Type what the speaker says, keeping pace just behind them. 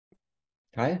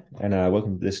Hi, and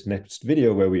welcome to this next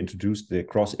video where we introduce the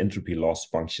cross-entropy loss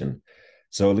function.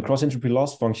 So the cross-entropy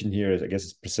loss function here is, I guess,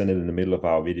 it's presented in the middle of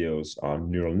our videos on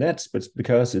neural nets, but it's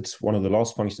because it's one of the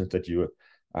loss functions that you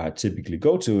typically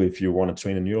go to if you want to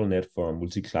train a neural net for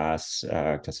multi-class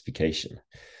classification.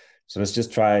 So let's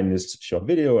just try in this short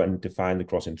video and define the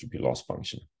cross-entropy loss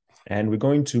function. And we're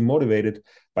going to motivate it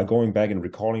by going back and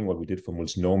recalling what we did for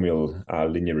multinomial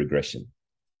linear regression.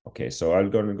 Okay, so I'm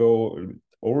going to go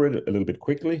over it a little bit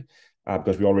quickly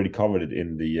because we already covered it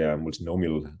in the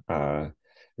multinomial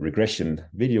regression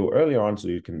video earlier on, so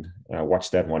you can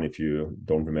watch that one if you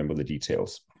don't remember the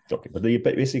details. Okay, but the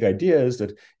basic idea is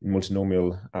that in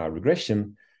multinomial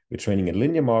regression, we're training a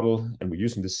linear model and we're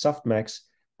using the softmax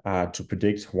to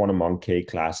predict one among k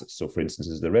classes. So for instance,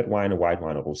 is the red wine, a white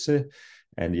wine, or rosé?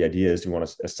 And the idea is we want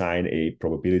to assign a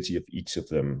probability of each of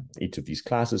these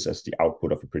classes as the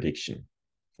output of a prediction.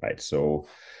 Right. So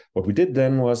what we did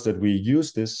then was that we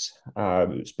used this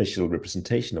spatial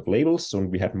representation of labels. So when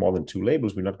we have more than two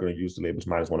labels, we're not going to use the labels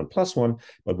 -1 and +1,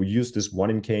 but we use this 1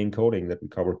 in k encoding that we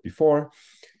covered before,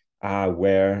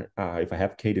 where if I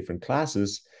have k different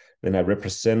classes, then I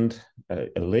represent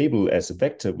a label as a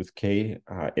vector with k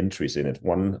entries in it.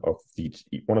 One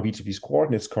of each of these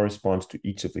coordinates corresponds to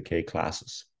each of the k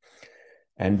classes.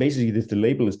 And basically, if the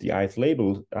label is the ith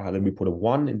label, then we put a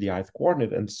 1 in the ith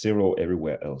coordinate and 0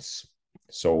 everywhere else.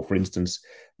 So for instance,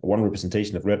 one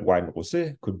representation of red wine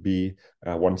rosé could be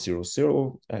 1, 0,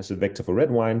 0 as a vector for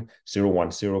red wine, 0,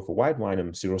 1, 0 for white wine,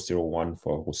 and 0, 0, 1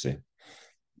 for rosé.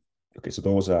 Okay, so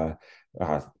those are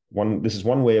this is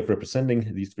one way of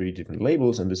representing these three different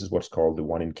labels, and this is what's called the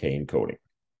 1 in k encoding,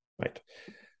 right?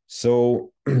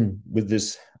 So with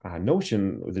this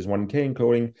notion, with this 1 in k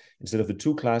encoding, instead of the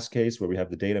two-class case where we have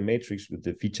the data matrix with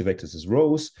the feature vectors as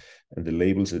rows and the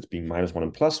labels as being -1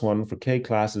 and +1 for k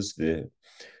classes, the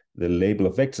label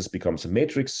of vectors becomes a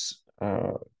matrix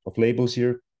of labels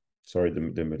here. Sorry,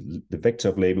 the vector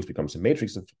of labels becomes a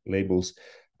matrix of labels.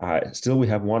 Still, we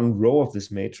have one row of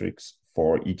this matrix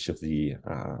for each of the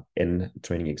n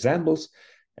training examples,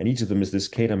 and each of them is this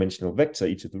k-dimensional vector,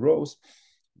 each of the rows,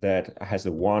 that has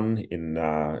a 1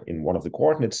 in one of the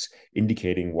coordinates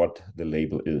indicating what the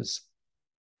label is.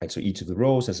 Right, so each of the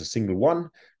rows has a single 1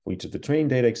 for each of the training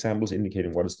data examples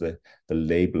indicating what is the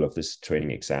label of this training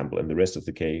example, and the rest of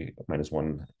the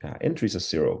k-1 entries are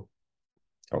 0.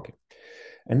 Okay.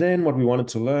 And then what we wanted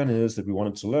to learn is that we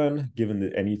wanted to learn, given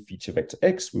that any feature vector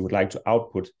x, we would like to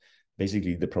output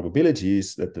basically the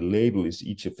probabilities that the label is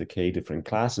each of the k different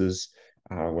classes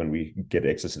when we get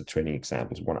access to the training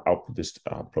examples. We want to output this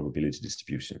probability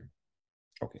distribution.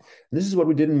 Okay, and this is what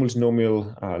we did in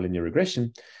multinomial linear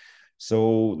regression.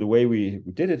 So the way we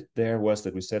did it there was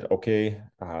that we said, okay,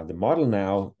 the model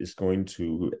now is going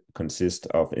to consist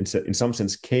of, in some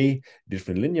sense, k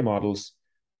different linear models.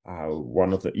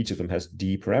 Each of them has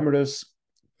d parameters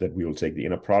that we will take the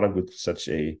inner product with such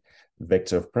a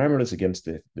vector of parameters against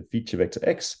the feature vector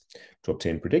x to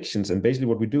obtain predictions. And basically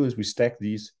what we do is we stack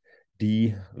these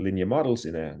d linear models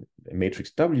in a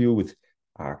matrix W with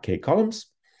k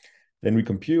columns. Then we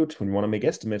compute, when we want to make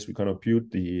estimates, we're going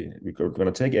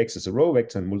to take x as a row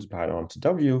vector and multiply it onto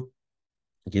W,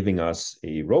 giving us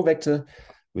a row vector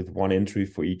with one entry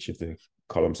for each of the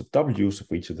columns of W, so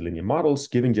for each of the linear models,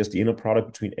 giving just the inner product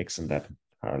between x and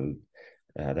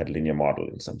that linear model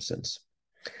in some sense.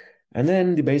 And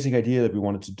then the basic idea that we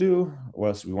wanted to do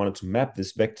was we wanted to map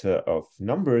this vector of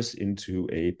numbers into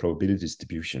a probability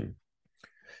distribution.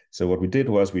 So what we did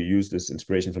was we used this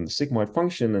inspiration from the sigmoid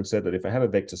function and said that if I have a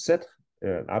vector set,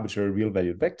 an arbitrary real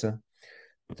valued vector,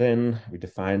 then we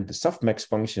defined the softmax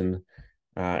function.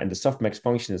 And the softmax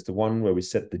function is the one where we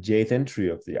set the jth entry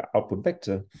of the output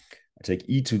vector. I take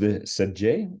e to the set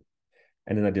j,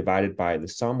 and then I divide it by the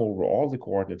sum over all the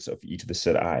coordinates of e to the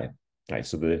set I. Right,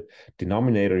 so the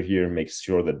denominator here makes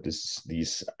sure that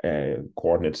these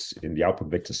coordinates in the output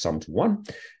vector sum to 1,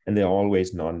 and they're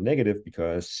always non-negative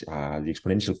because the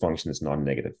exponential function is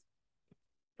non-negative.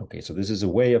 Okay, so this is a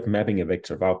way of mapping a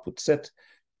vector of output set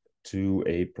to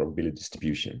a probability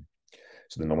distribution.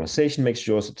 So the normalization makes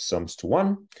sure it sums to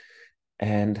 1.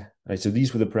 And so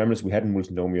these were the parameters we had in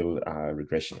multinomial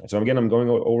regression. So again, I'm going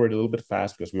over it a little bit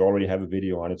fast because we already have a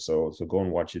video on it. So go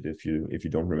and watch it if you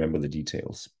don't remember the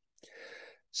details.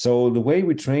 So the way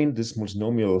we trained this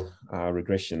multinomial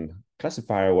regression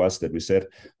classifier was that we said,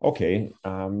 okay,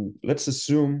 let's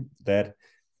assume that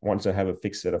once I have a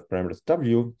fixed set of parameters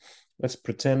W, let's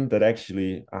pretend that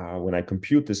actually when I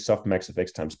compute this softmax of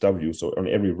x times W, so on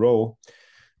every row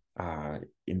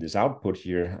in this output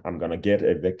here, I'm going to get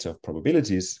a vector of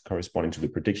probabilities corresponding to the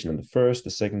prediction in the first, the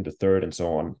second, the third, and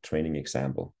so on training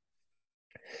example.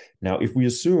 Now, if we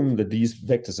assume that these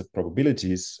vectors of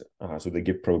probabilities, so they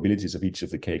give probabilities of each of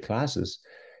the k classes,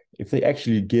 if they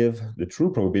actually give the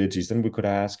true probabilities, then we could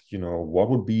ask, what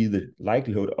would be the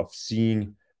likelihood of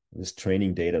seeing this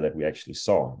training data that we actually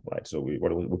saw, right? So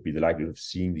what would be the likelihood of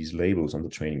seeing these labels on the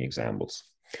training examples?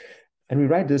 And we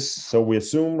write this, so we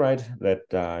assume, right, that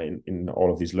in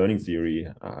all of these learning theory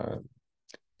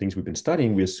things we've been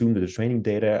studying, we assume that the training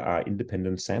data are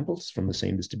independent samples from the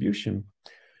same distribution,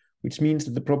 which means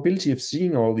that the probability of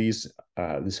seeing all these,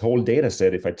 this whole data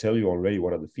set, if I tell you already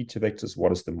what are the feature vectors,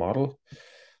 what is the model,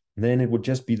 then it would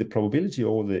just be the probability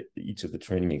over each of the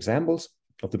training examples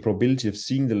of the probability of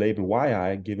seeing the label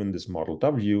yi given this model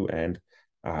w and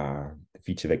the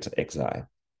feature vector xi.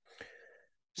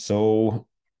 So,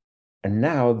 and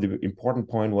now the important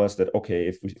point was that, okay,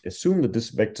 if we assume that this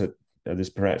vector,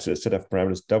 this set of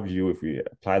parameters w, if we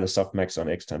apply the softmax on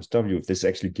x times w, if this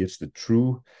actually gives the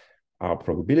true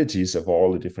probabilities of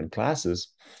all the different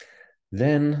classes,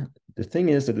 then the thing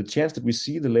is that the chance that we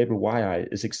see the label yi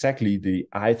is exactly the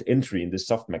ith entry in this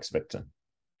softmax vector,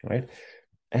 right?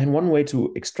 And one way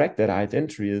to extract that ith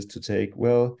entry is to take,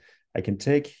 well, I can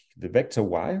take the vector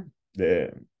y,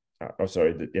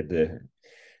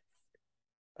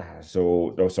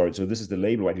 so this is the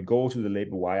label. I could go to the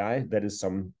label yi, that is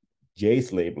some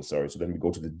jth label, so then we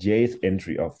go to the jth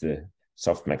entry of the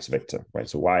softmax vector, right?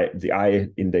 So the I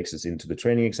indexes into the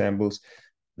training examples.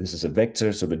 This is a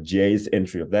vector, so the jth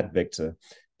entry of that vector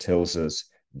tells us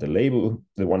the label.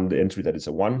 The entry that is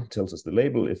a 1 tells us the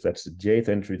label. If that's the jth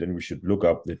entry, then we should look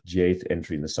up the jth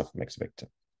entry in the softmax vector.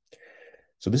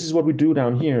 So this is what we do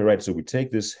down here, right? So we take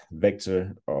this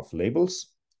vector of labels.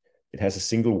 It has a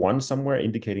single 1 somewhere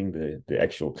indicating the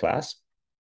actual class.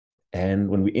 And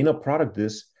when we inner product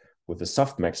this with the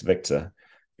softmax vector,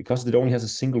 because it only has a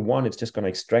single 1, it's just going to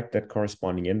extract that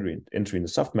corresponding entry in the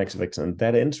softmax vector. And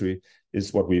that entry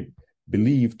is what we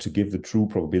believe to give the true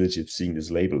probability of seeing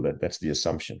this label. That's the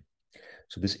assumption.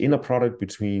 So this inner product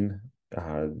between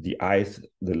the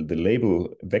label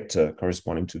vector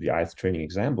corresponding to the ith training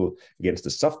example against the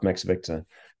softmax vector,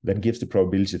 that gives the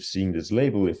probability of seeing this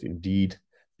label if indeed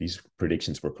these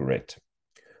predictions were correct.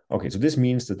 Okay, so this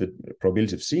means that the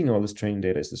probability of seeing all this training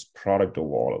data is this product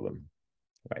over all of them.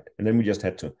 Right, and then we just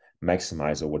had to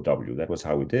maximize over W. That was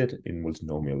how we did in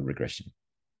multinomial regression.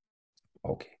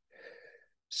 Okay,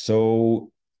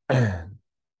 so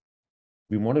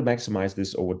we want to maximize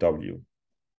this over W.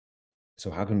 So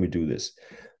how can we do this?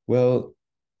 Well,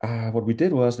 what we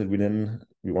did was that we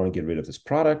want to get rid of this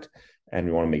product and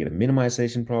we want to make it a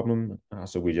minimization problem.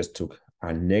 So we just took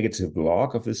a negative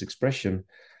log of this expression,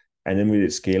 and then we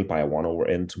did scale by 1 over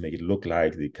n to make it look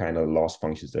like the kind of loss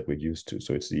functions that we're used to.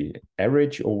 So it's the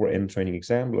average over n training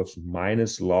example of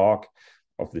minus log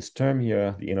of this term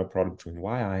here, the inner product between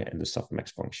yi and the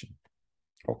softmax function.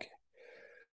 Okay.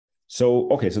 So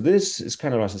this is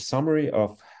kind of as a summary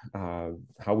of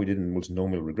how we did in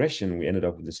multinomial regression. We ended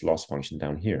up with this loss function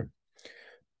down here.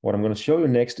 What I'm going to show you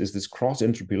next is this cross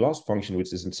entropy loss function,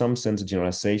 which is in some sense a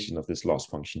generalization of this loss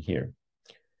function here.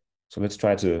 So let's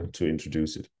try to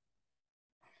introduce it.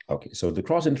 Okay, so the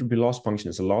cross entropy loss function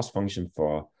is a loss function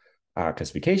for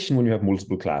classification when you have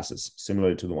multiple classes,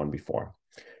 similar to the one before.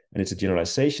 And it's a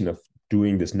generalization of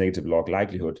doing this negative log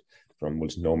likelihood from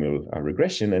multinomial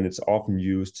regression, and it's often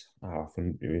used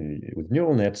with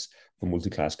neural nets for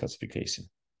multiclass classification.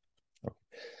 Okay.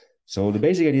 So the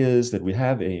basic idea is that we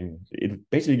have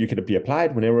basically you can be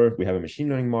applied whenever we have a machine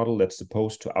learning model that's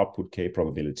supposed to output k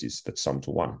probabilities that sum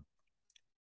to 1.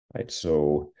 Right,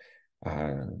 so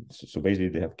basically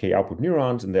they have k output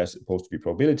neurons and they're supposed to be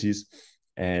probabilities,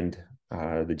 and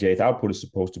the jth output is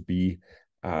supposed to be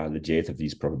the jth of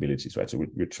these probabilities, right? So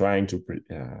we're trying to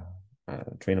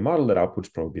train a model that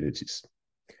outputs probabilities.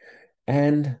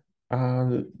 And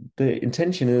the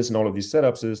intention is in all of these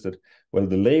setups is that, well,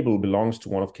 the label belongs to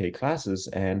one of k classes,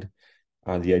 and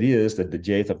the idea is that the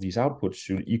jth of these outputs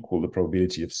should equal the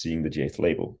probability of seeing the jth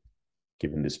label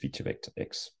given this feature vector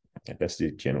x. And that's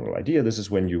the general idea. This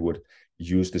is when you would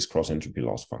use this cross entropy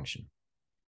loss function.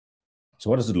 So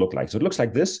what does it look like? So it looks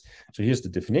like this. So here's the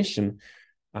definition.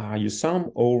 You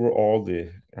sum over all the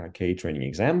k training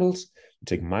examples. You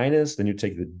take minus, then you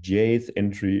take the jth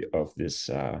entry of this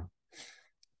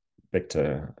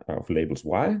vector of labels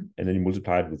y, and then you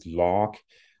multiply it with log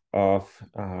of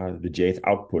the jth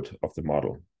output of the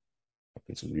model.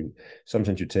 Okay, so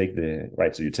sometimes you take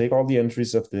so you take all the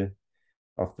entries of the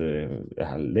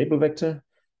label vector,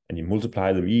 and you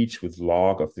multiply them each with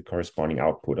log of the corresponding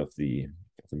output of the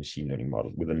machine learning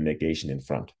model with a negation in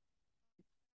front.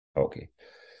 Okay.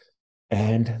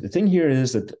 And the thing here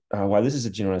is that while this is a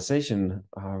generalization,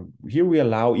 here we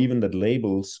allow even that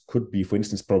labels could be, for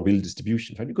instance, probability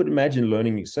distributions. Right? You could imagine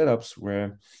learning setups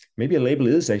where maybe a label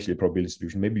is actually a probability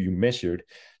distribution. Maybe you measured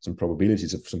some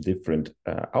probabilities of some different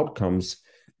outcomes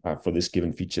for this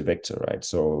given feature vector, right?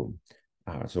 So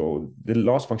the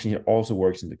loss function here also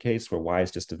works in the case where y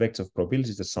is just a vector of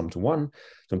probabilities that sum to 1.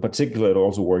 So in particular, it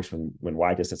also works when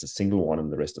y just has a single 1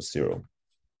 and the rest is 0.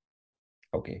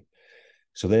 Okay.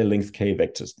 So they're length k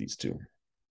vectors, these two.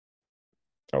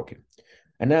 Okay.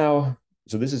 And now,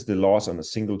 so this is the loss on a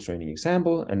single training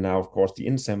example. And now, of course, the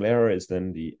in-sample error is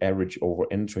then the average over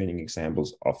n training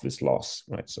examples of this loss,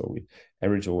 right? So we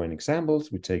average over n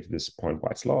examples, we take this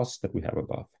pointwise loss that we have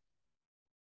above.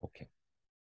 Okay.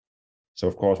 So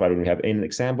of course, right, when we have n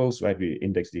examples, right, we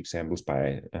index the examples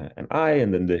by an I,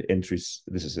 and then the entries,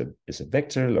 this is a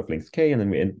vector of length k, and then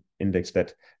we index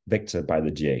that vector by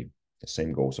the j. The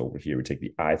same goes over here. We take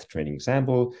the ith training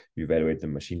example, we evaluate the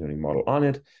machine learning model on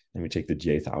it, and we take the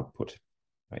jth output.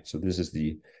 Right. So this is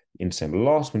the in-sample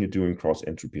loss when you're doing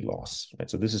cross-entropy loss. Right.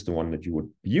 So this is the one that you would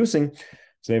be using.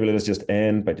 So maybe let's just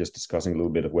end by just discussing a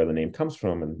little bit of where the name comes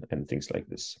from and things like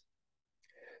this.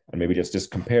 And maybe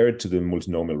just compare it to the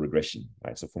multinomial regression.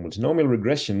 Right. So for multinomial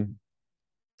regression,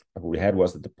 what we had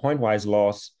was that the pointwise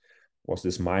loss was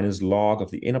this minus log of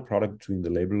the inner product between the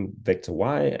label vector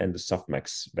y and the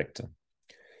softmax vector.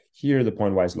 Here, the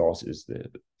pointwise loss is the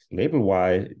label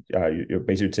y. You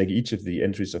basically take each of the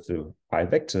entries of the y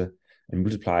vector and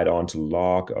multiply it onto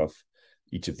log of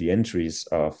each of the entries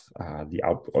of the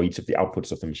output, or each of the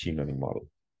outputs of the machine learning model.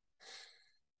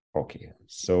 Okay,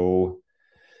 so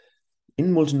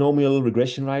in multinomial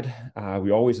regression, right,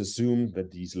 we always assume that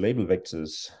these label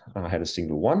vectors had a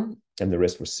single 1 and the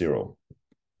rest was 0.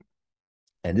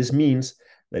 And this means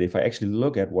that if I actually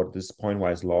look at what this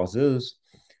pointwise loss is,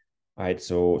 right,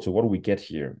 so what do we get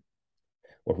here?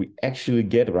 What we actually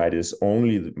get, right, is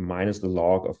only minus the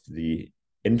log of the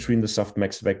entry in the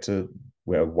softmax vector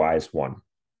where y is 1.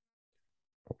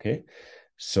 Okay,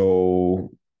 so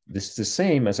this is the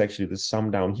same as actually the sum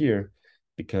down here,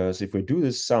 because if we do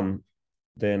this sum,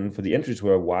 then for the entries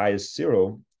where y is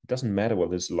 0, it doesn't matter what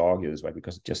this log is, right,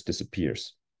 because it just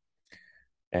disappears.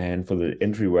 And for the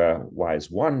entry where y is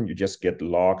 1, you just get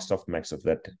log softmax of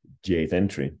that jth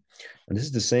entry. And this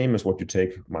is the same as what you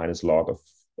take minus log of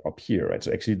up here, right?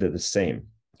 So actually they're the same,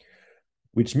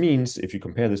 which means if you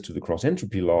compare this to the cross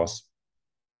entropy loss,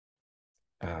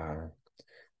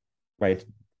 right,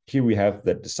 here we have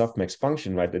that the softmax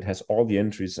function, right, that has all the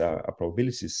entries are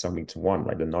probabilities summing to 1,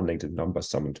 right, the non-negative numbers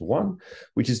summing to 1,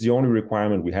 which is the only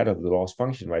requirement we had of the loss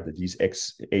function, right, that these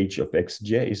h of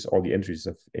xj's, all the entries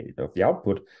of the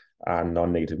output, are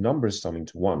non-negative numbers summing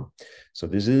to 1. So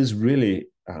this is really,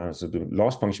 so the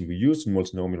loss function we use in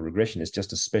multinomial regression is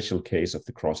just a special case of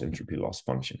the cross entropy loss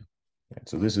function. Right?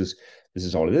 So this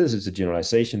is all it is. It's a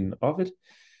generalization of it.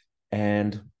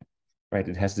 And right,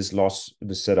 it has this loss,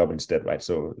 this setup instead, right?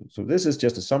 So this is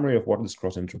just a summary of what is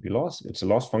cross entropy loss. It's a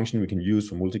loss function we can use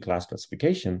for multi-class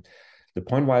classification. The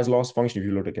pointwise loss function, if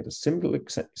you look at a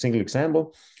single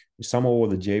example, we sum over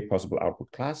the j possible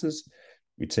output classes.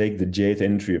 We take the jth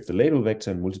entry of the label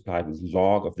vector and multiply it with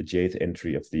log of the jth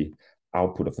entry of the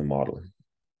output of the model,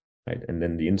 right? And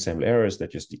then the in-sample error is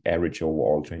that just the average over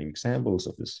all training examples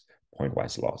of this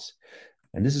pointwise loss.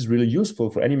 And this is really useful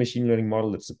for any machine learning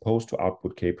model that's supposed to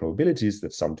output k probabilities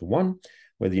that sum to 1,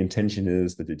 where the intention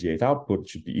is that the jth output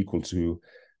should be equal to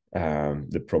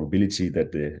the probability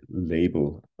that the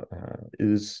label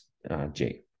is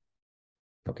j.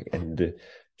 Okay, and the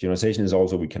generalization is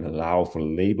also we can allow for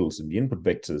labels in the input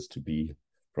vectors to be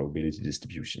probability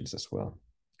distributions as well.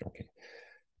 Okay.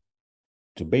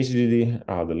 So basically,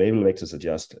 the label vectors are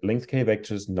just length k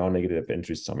vectors, non-negative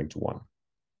entries summing to 1.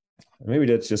 Maybe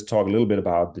let's just talk a little bit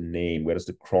about the name. Where does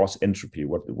the cross entropy,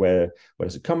 where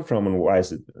does it come from, and why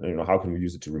is it, how can we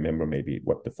use it to remember maybe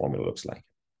what the formula looks like?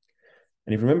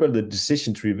 And if you remember the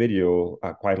decision tree video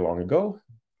quite long ago,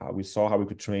 we saw how we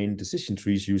could train decision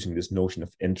trees using this notion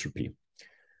of entropy.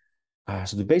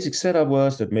 So the basic setup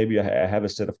was that maybe I have a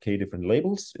set of k different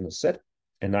labels in a set,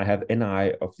 and I have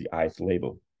ni of the ith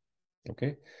label.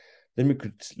 Okay, then we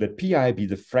could let pi be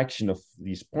the fraction of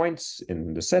these points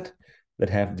in the set that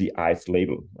have the ith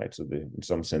label, right? So in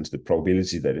some sense, the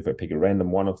probability that if I pick a random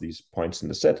one of these points in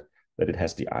the set, that it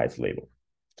has the ith label.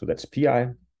 So that's pi.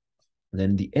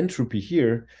 Then the entropy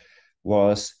here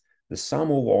was the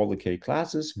sum over all the k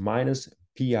classes minus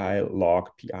pi log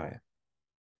pi.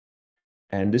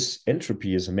 And this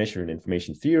entropy is a measure in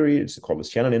information theory. It's called the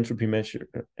Shannon entropy measure.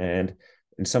 And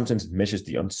in some sense, it measures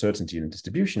the uncertainty in the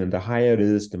distribution. And the higher it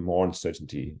is, the more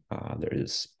uncertainty there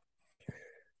is.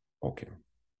 Okay.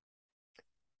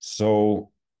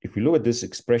 So if we look at this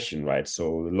expression, right,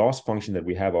 so the loss function that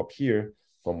we have up here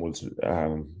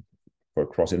for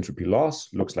cross entropy loss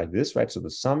looks like this, right? So the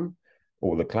sum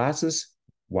over the classes,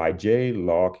 yj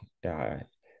log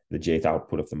the jth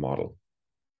output of the model.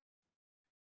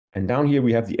 And down here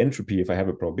we have the entropy. If I have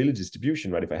a probability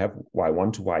distribution, right, if I have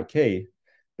y1 to yk,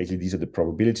 basically these are the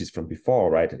probabilities from before,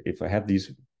 right? If I have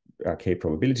these k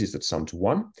probabilities that sum to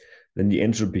 1, then the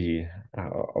entropy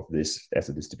of this as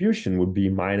a distribution would be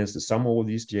minus the sum over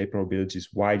these j probabilities,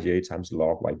 yj times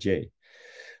log yj.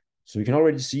 So you can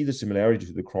already see the similarity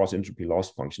to the cross entropy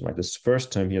loss function, right? This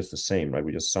first term here is the same, right?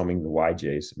 We're just summing the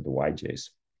yj's and the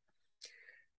yj's.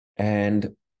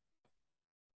 And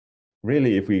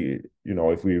really, if we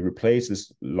replace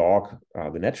this log,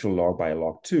 the natural log by a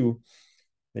log 2,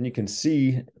 then you can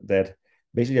see that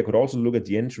basically I could also look at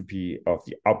the entropy of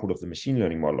the output of the machine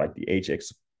learning model, like the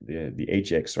hx, the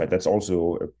hx, right? That's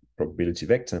also a probability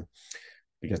vector,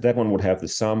 because that one would have the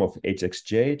sum of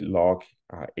hxj log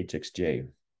hxj.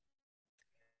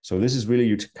 So this is really,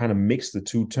 you kind of mix the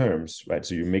two terms, right?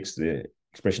 So you mix the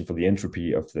expression for the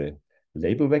entropy of the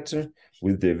label vector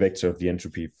with the vector of the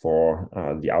entropy for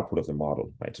the output of the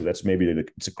model, right? So that's maybe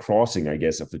it's a crossing, I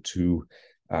guess, of the two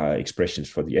expressions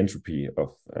for the entropy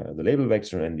of the label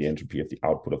vector and the entropy of the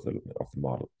output of the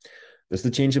model. There's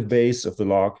the change of base of the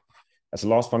log. As a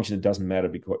loss function, it doesn't matter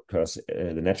because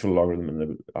the natural logarithm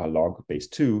and the log base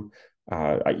 2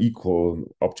 are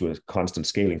equal up to a constant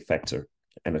scaling factor.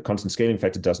 And a constant scaling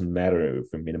factor doesn't matter if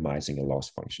we're minimizing a loss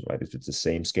function, right? If it's the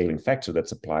same scaling factor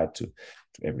that's applied to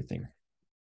everything.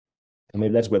 And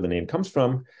maybe that's where the name comes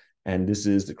from. And this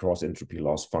is the cross entropy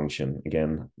loss function.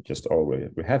 Again, just all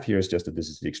we have here is just that this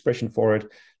is the expression for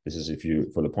it. This is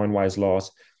for the pointwise loss.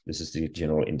 This is the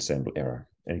general ensemble error.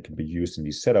 And it can be used in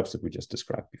these setups that we just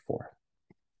described before.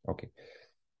 Okay.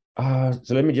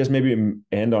 So let me just maybe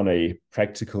end on a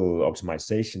practical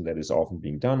optimization that is often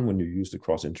being done when you use the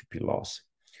cross entropy loss.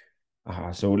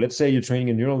 So let's say you're training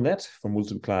a neural net for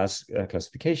multi-class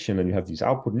classification, and you have these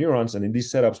output neurons. And in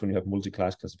these setups, when you have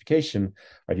multi-class classification,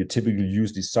 right, you typically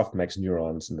use these softmax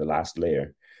neurons in the last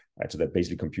layer. Right? So that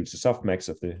basically computes the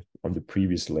softmax on the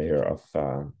previous layer of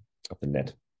the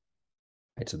net.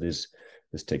 Right? So this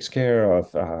takes care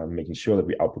of making sure that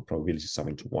we output probability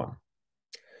summing to 1.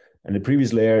 And the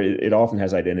previous layer, it often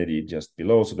has identity just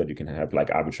below, so that you can have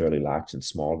like arbitrarily large and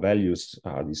small values,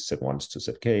 these set ones to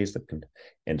set k's that can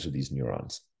enter these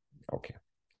neurons. Okay.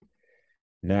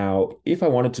 Now, if I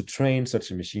wanted to train such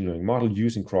a machine learning model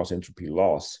using cross entropy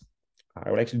loss,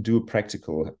 I would actually do a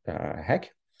practical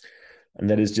hack. And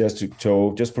that is just to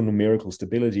show, just for numerical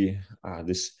stability,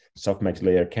 this softmax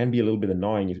layer can be a little bit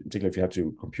annoying, particularly if you have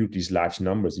to compute these large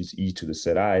numbers, these e to the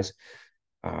zi's.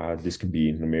 This can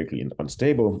be numerically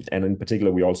unstable. And in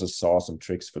particular, we also saw some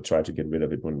tricks for trying to get rid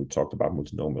of it when we talked about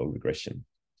multinomial regression.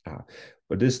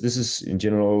 But this is, in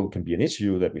general, can be an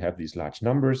issue that we have these large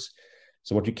numbers.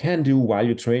 So what you can do while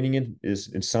you're training it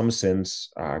is, in some sense,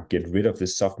 get rid of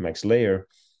this softmax layer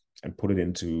and put it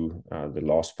into the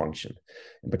loss function.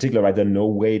 In particular, right, there are no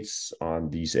weights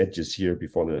on these edges here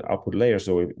before the output layer.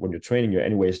 So when you're training, you're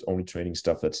anyways only training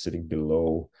stuff that's sitting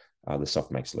below the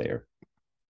softmax layer.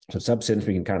 So in some sense,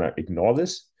 we can kind of ignore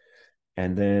this.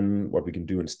 And then what we can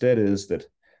do instead is that,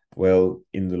 well,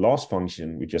 in the loss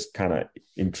function, we just kind of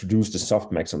introduce the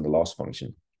softmax on the loss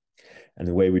function. And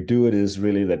the way we do it is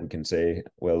really that we can say,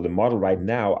 well, the model right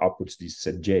now outputs these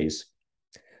set j's.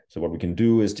 So what we can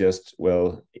do is just,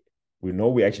 well, we know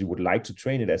we actually would like to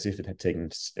train it as if it had taken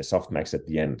a softmax at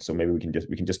the end. So maybe we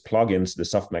can just plug in the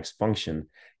softmax function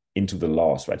into the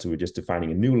loss, right? So we're just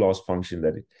defining a new loss function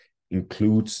that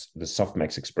includes the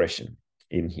softmax expression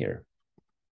in here.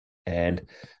 And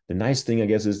the nice thing, I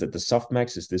guess, is that the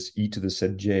softmax is this e to the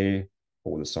set j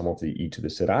over the sum of the e to the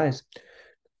set i's.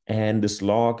 And this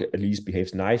log at least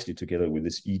behaves nicely together with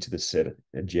this e to the set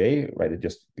j, right? It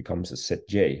just becomes a set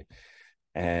j.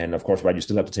 And of course, right, you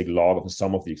still have to take log of the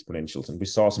sum of the exponentials. And we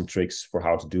saw some tricks for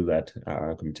how to do that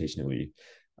computationally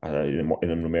in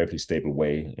a numerically stable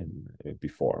way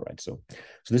before, right? So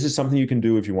this is something you can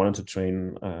do if you wanted to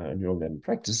train a neural net in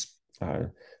practice.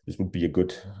 This would be a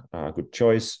good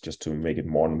choice just to make it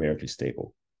more numerically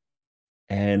stable.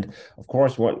 And of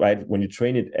course, when you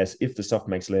train it as if the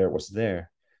softmax layer was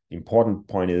there, the important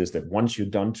point is that once you're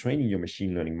done training your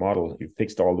machine learning model, you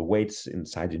fixed all the weights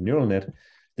inside your neural net,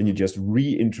 then you just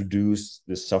reintroduce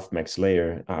the softmax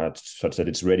layer such that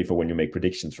it's ready for when you make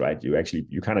predictions, right?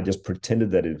 You kind of just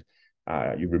pretended that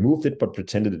you removed it, but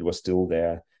pretended it was still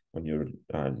there when you're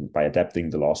by adapting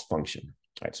the loss function,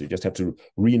 right? So you just have to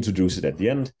reintroduce it at the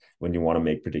end when you want to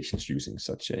make predictions using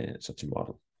such a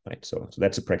model. right? So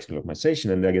that's a practical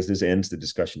optimization. And I guess this ends the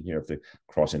discussion here of the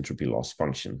cross entropy loss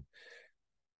function.